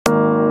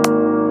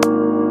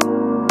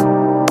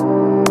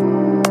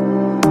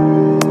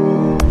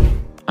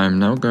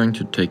now going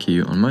to take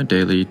you on my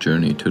daily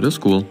journey to the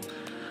school.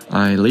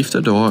 I leave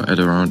the door at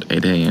around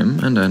 8 AM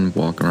and then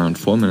walk around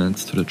 4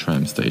 minutes to the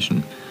tram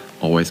station.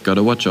 Always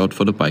gotta watch out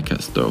for the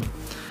bikers though.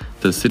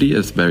 The city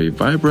is very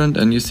vibrant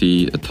and you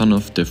see a ton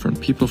of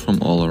different people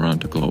from all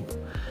around the globe.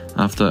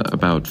 After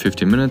about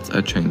 50 minutes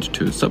I change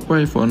to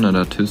subway for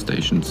another 2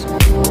 stations.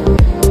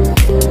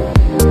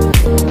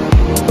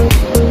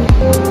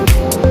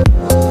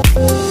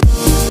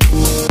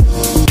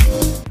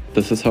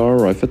 This is how I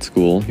arrive at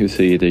school. You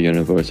see the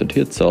university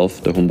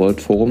itself, the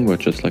Humboldt Forum,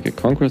 which is like a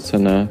congress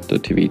center, the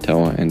TV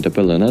tower and the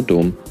Berliner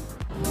Dome.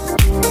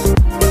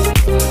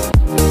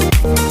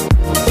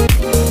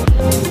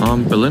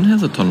 Berlin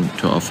has a ton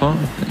to offer.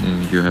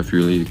 You have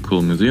really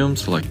cool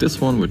museums like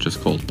this one, which is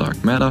called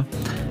Dark Matter,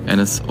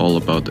 and it's all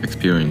about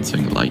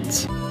experiencing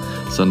lights.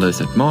 Sundays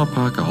at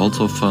Mauerpark are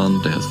also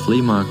fun. There's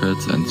flea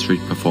markets and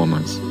street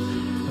performers.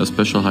 A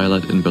special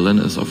highlight in Berlin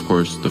is of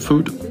course the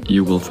food.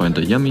 You will find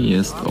the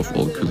yummiest of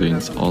all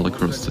cuisines all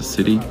across the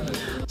city.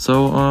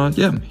 So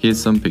yeah,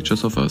 here's some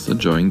pictures of us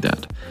enjoying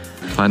that.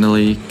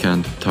 Finally,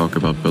 can't talk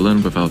about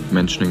Berlin without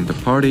mentioning the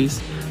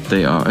parties.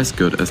 They are as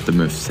good as the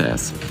myth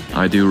says.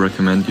 I do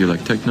recommend you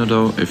like techno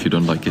though. If you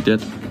don't like it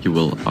yet, you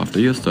will after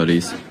your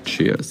studies.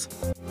 Cheers!